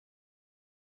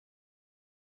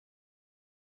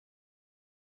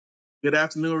Good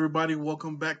afternoon, everybody.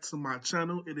 Welcome back to my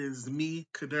channel. It is me,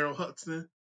 Kadero Hudson,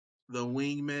 the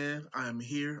wingman. I am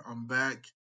here. I'm back.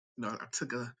 I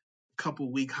took a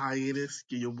couple week hiatus.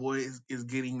 Your boy is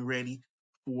getting ready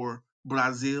for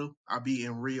Brazil. I'll be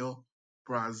in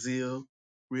Brazil,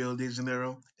 Rio de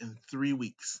Janeiro in 3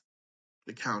 weeks.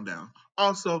 The countdown.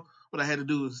 Also, what I had to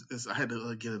do is I had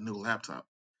to get a new laptop.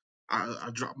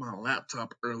 I dropped my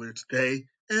laptop earlier today,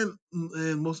 and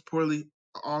most importantly,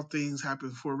 all things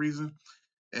happen for a reason.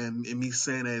 And me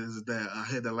saying that is that I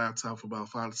had that laptop for about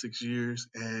 5 to 6 years,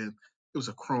 and it was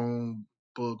a Chrome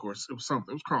book or it was something.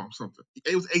 It was Chrome something.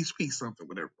 It was HP something,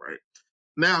 whatever, right?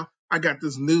 Now I got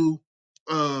this new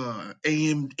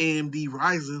AMD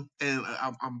Ryzen, and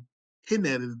I'm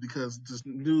hitting at it because this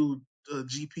new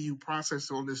GPU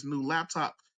processor on this new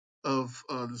laptop of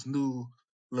this new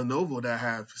Lenovo that I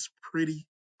have is pretty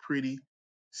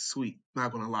sweet.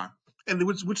 Not gonna lie, and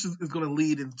which is going to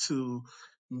lead into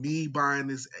me buying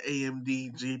this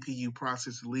AMD GPU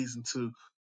processor leads into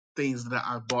things that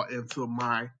I bought into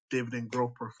my dividend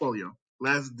growth portfolio.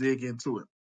 Let's dig into it.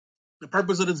 The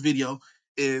purpose of this video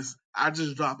is I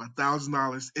just dropped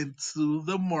 $1,000 into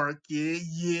the market.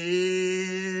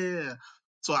 Yeah.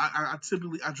 So I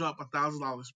typically I drop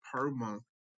 $1,000 per month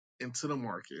into the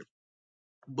market,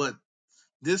 but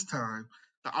this time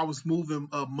I was moving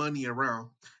money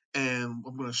around, and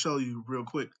I'm going to show you real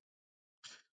quick.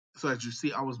 So as you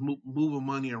see, I was moving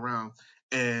money around,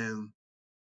 and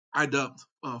I dumped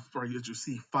for as you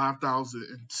see 5,000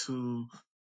 into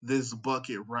this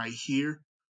bucket right here,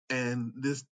 and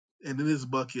in this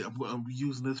bucket, I'm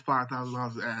using this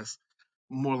 $5,000 as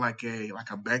more like a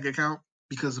bank account,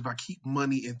 because if I keep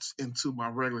money into my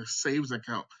regular savings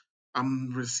account,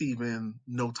 I'm receiving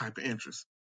no type of interest.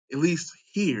 At least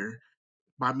here,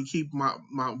 by me keeping my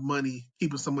money,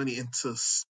 keeping some money into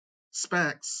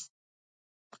SPACs,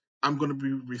 I'm going to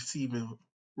be receiving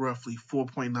roughly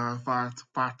 4.95 to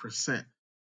 5%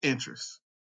 interest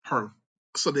per.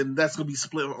 So then that's going to be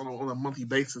split on a monthly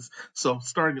basis. So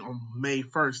starting on May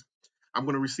 1st, I'm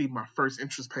going to receive my first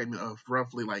interest payment of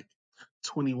roughly like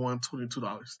 $21,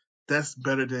 $22. That's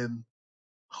better than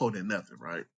holding nothing,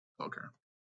 right? Okay.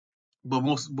 But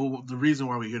the reason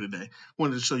why we're here today, I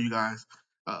wanted to show you guys.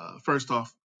 First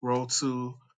off, roll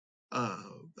to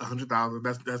 100,000.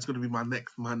 That's going to be my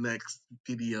next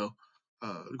video.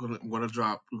 We're gonna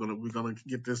drop. We're gonna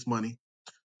get this money.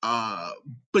 Uh,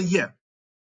 but yeah,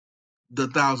 the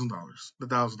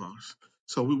 $1,000.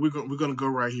 So we're gonna go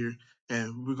right here,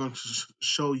 and we're going to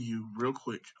show you real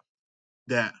quick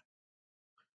that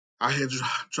I had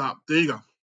dropped. There you go,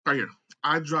 right here.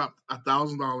 I dropped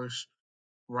 $1,000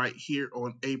 right here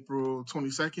on April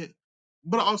 22nd,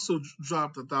 but I also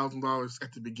dropped $1,000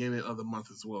 at the beginning of the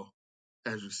month as well.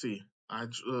 As you see,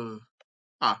 on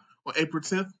April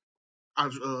 10th, I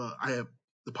have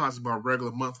deposited my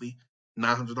regular monthly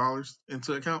 $900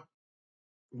 into account,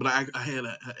 but I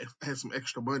had some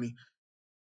extra money.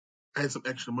 I had some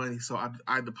extra money, so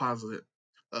I deposited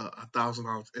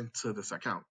 $1,000 into this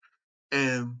account.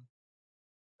 And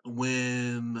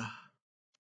when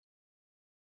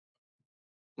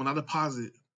I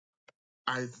deposit,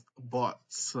 I bought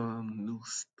some new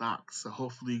stocks. So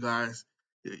hopefully you guys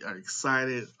are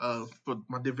excited for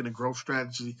my dividend growth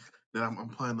strategy that I'm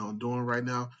planning on doing right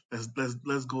now. Let's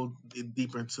go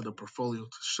deeper into the portfolio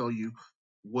to show you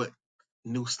what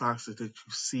new stocks that you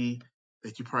see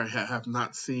that you probably have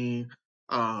not seen.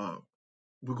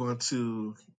 We're going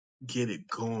to get it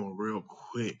going real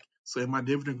quick. So in my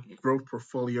dividend growth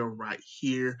portfolio right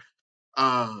here,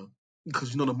 uh,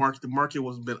 because the market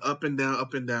was been up and down,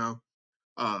 up and down.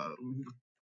 Uh,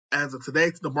 as of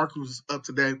today, the market was up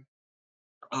today.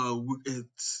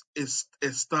 It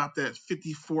stopped at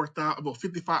 54,000. Well,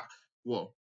 55.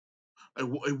 Well,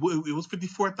 it was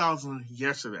 54,000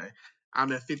 yesterday.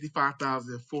 I'm at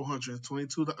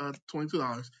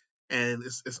 $55,422, and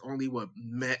it's only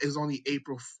it's only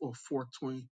April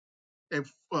 4th,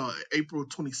 April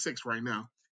 26th right now.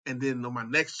 And then on my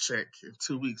next check in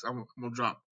 2 weeks, I'm gonna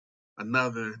drop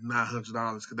another $900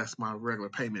 because that's my regular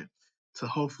payment. So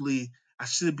hopefully, I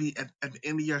should be at the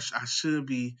end of the year. I should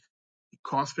be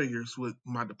cross figures with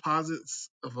my deposits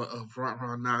of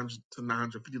around $900 to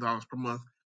 $950 per month,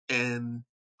 and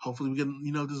hopefully we get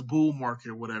this bull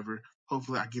market or whatever.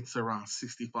 Hopefully, I get to around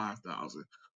 65,000,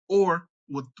 or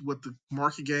with the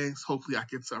market gains, hopefully I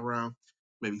get to around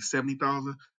maybe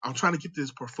 70,000. I'm trying to get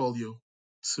this portfolio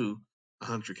to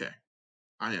 100K.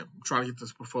 I am I'm trying to get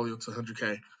this portfolio to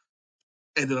 100K,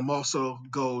 and then I'm also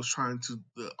goals trying to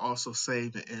also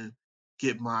save and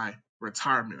get my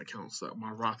retirement accounts up, my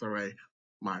Roth IRA,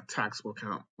 my taxable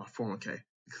account, my 401k,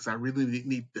 because I really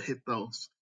need to hit those,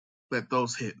 let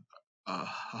those hit.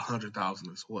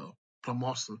 100,000 as well. But I'm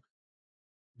also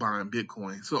buying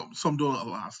Bitcoin, so I'm doing a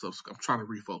lot of stuff. So I'm trying to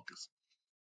refocus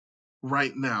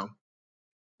right now.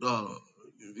 Uh,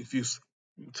 if you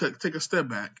take a step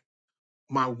back,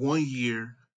 my 1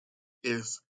 year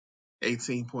is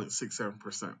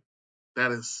 18.67%.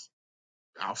 That is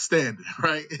outstanding,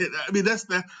 right? I mean, that's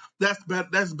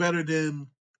better than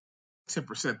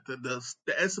 10%.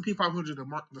 The S&P 500,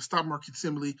 the stock market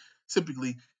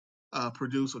typically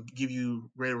produce or give you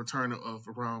rate of return of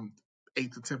around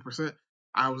 8 to 10%.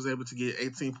 I was able to get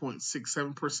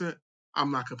 18.67%.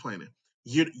 I'm not complaining.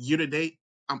 Year to date,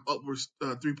 I'm upwards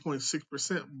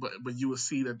 3.6%, but you will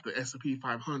see that the S&P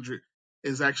 500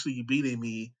 is actually beating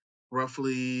me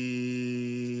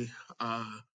roughly. If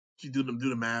you do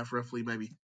the math, roughly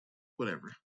maybe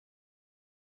whatever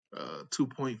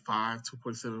 2.5,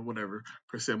 2.7, whatever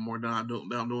percent more than I'm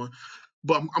doing.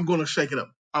 But I'm going to shake it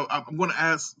up. I'm going to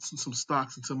add some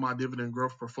stocks into my dividend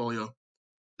growth portfolio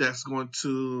that's going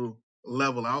to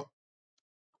level out.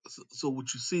 So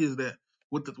what you see is that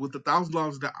with the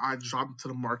 $1,000 that I dropped into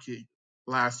the market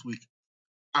last week,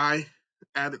 I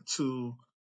added to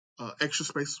Extra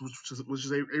Spaces, which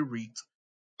is a REIT.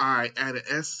 I added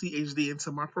SCHD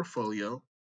into my portfolio.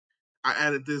 I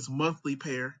added this monthly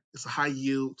pair. It's a high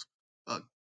yield uh,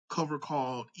 cover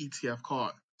called ETF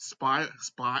called SPY.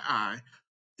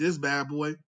 This bad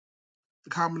boy, the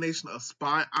combination of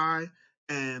SPY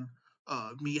and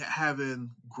me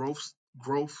having growth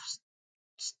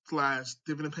slash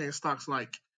dividend paying stocks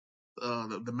like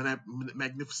the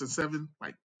Magnificent Seven,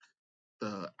 like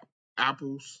the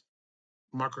Apples,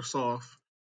 Microsoft.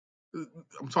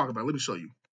 I'm talking about. Let me show you.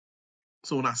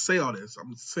 So when I say all this,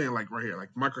 I'm saying like right here, like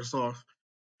Microsoft,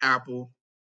 Apple.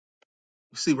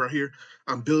 See right here,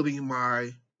 I'm building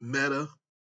my Meta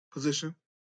position.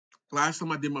 Last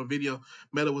time I did my video,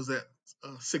 Meta was at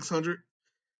 600.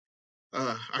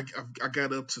 I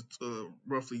got up to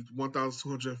roughly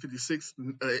 1,256.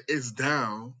 It's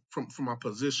down from my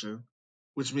position,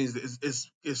 which means it's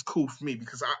cool for me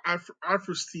because I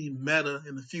foresee Meta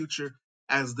in the future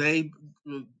as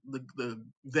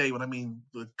when I mean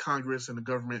the Congress and the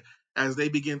government, as they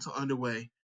begin to underway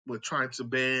with trying to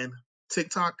ban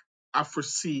TikTok. I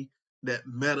foresee that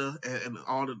Meta and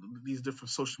all these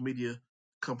different social media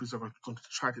companies are going to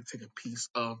try to take a piece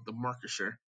of the market share.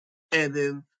 And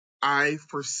then I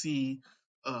foresee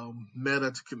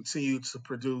Meta to continue to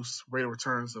produce rate of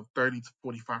returns of 30 to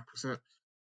 45%.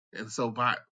 And so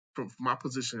from my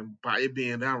position, by it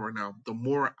being down right now, the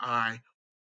more I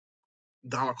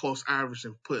dollar cost average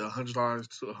and put $100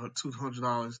 to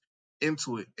 $200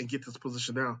 into it and get this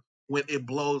position down, when it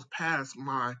blows past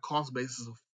my cost basis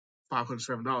of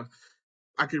 $507,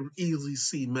 I can easily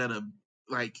see Meta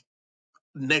like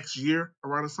next year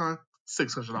around this time,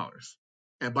 $600.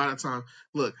 And by that time,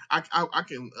 look, I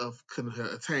can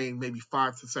attain maybe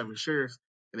 5 to 7 shares,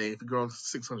 and then if it grows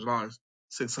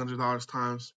 $600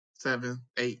 times 7,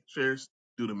 8 shares,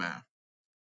 do the math.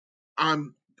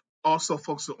 I'm also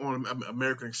focusing on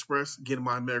American Express, getting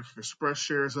my American Express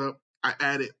shares up. I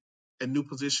added a new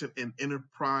position in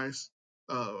enterprise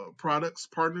products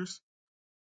partners,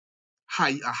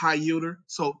 a high yielder.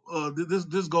 So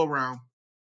this go around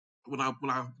when I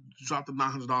dropped the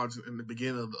 $900 in the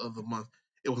beginning of the month,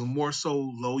 it was more so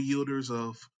low yielders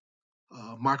of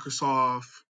Microsoft.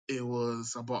 It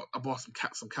was I bought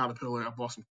some Caterpillar. I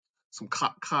bought some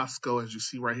Costco, as you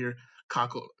see right here.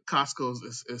 Costco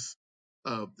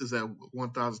is at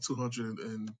 1,200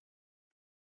 and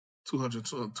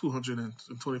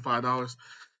 $225,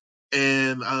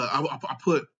 and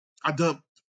I dumped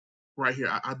right here.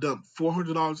 I dumped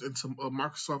 $400 into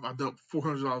Microsoft. I dumped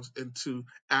 $400 into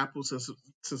Apple since it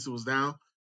was down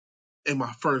in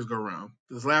my first go round.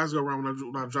 This last go round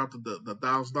when I dropped the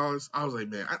 $1,000, I was like,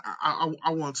 man, I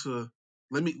want to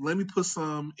let me put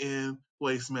some in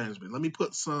Waste Management. Let me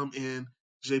put some in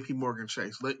J.P. Morgan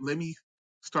Chase. Let me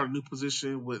start a new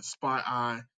position with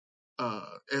SPY,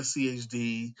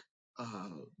 SCHD.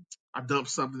 I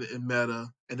dumped something in Meta,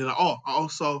 and then I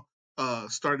also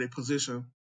started a position.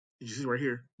 You see right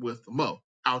here with Mo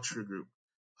Altria Group.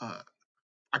 Uh,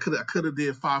 I could have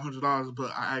did $500,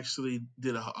 but I actually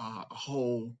did a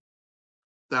whole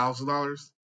 $1,000,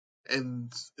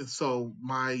 and so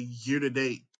my year to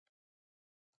date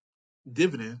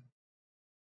dividend,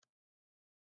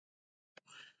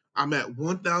 I'm at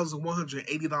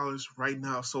 $1,180 right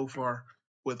now so far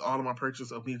with all of my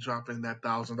purchase of me dropping that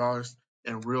 $1,000.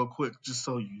 And real quick, just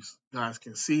so you guys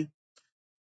can see,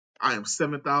 I am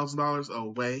 $7,000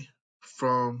 away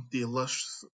from the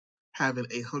illustrious having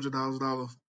 $100,000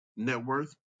 net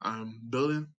worth. I'm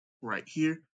building right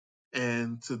here,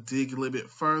 and to dig a little bit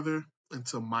further,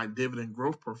 into my dividend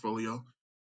growth portfolio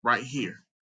right here.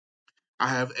 I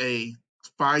have a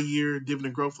 5-year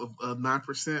dividend growth of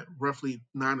 9%, roughly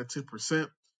 9 to 10%.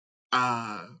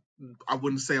 I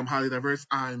wouldn't say I'm highly diverse.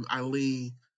 I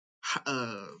lean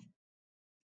uh,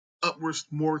 upwards,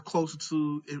 more closer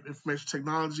to information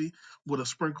technology with a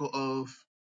sprinkle of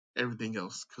everything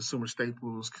else: consumer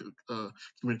staples,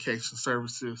 communication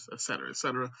services, et cetera, et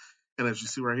cetera. And as you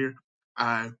see right here,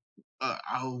 I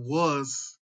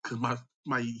was, because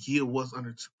my yield was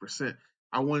under 2%.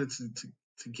 I wanted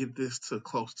to get this to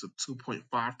close to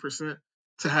 2.5%,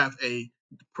 to have a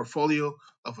portfolio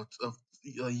of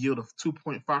a yield of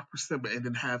 2.5%, but and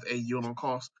then have a yield on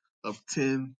cost of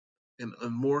 10 and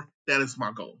more. That is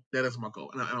my goal. That is my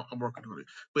goal, and I'm working on it.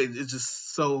 But it's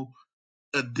just so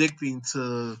addicting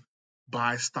to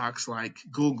buy stocks like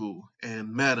Google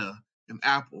and Meta and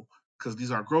Apple, because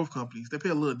these are growth companies. They pay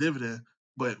a little dividend,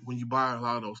 but when you buy a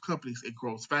lot of those companies, it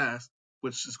grows fast,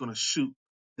 which is going to shoot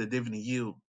the dividend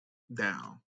yield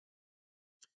down.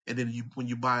 And then when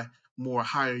you buy more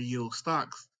higher yield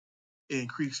stocks,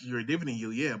 increase your dividend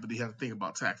yield, yeah, but you have to think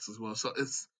about tax as well. So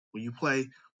it's when you play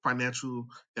financial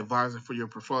advisor for your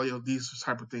portfolio, these are the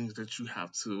type of things that you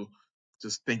have to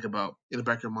just think about in the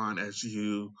back of your mind as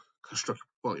you construct your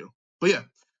portfolio. But yeah,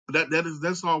 but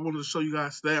that's all I wanted to show you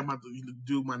guys today. I'm about to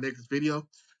do my next video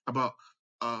about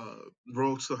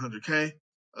road to 100K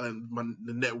and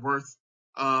the net worth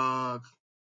uh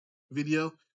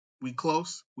video. We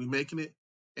close, we making it,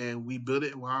 and we build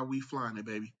it while we flying it,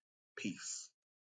 baby. Peace.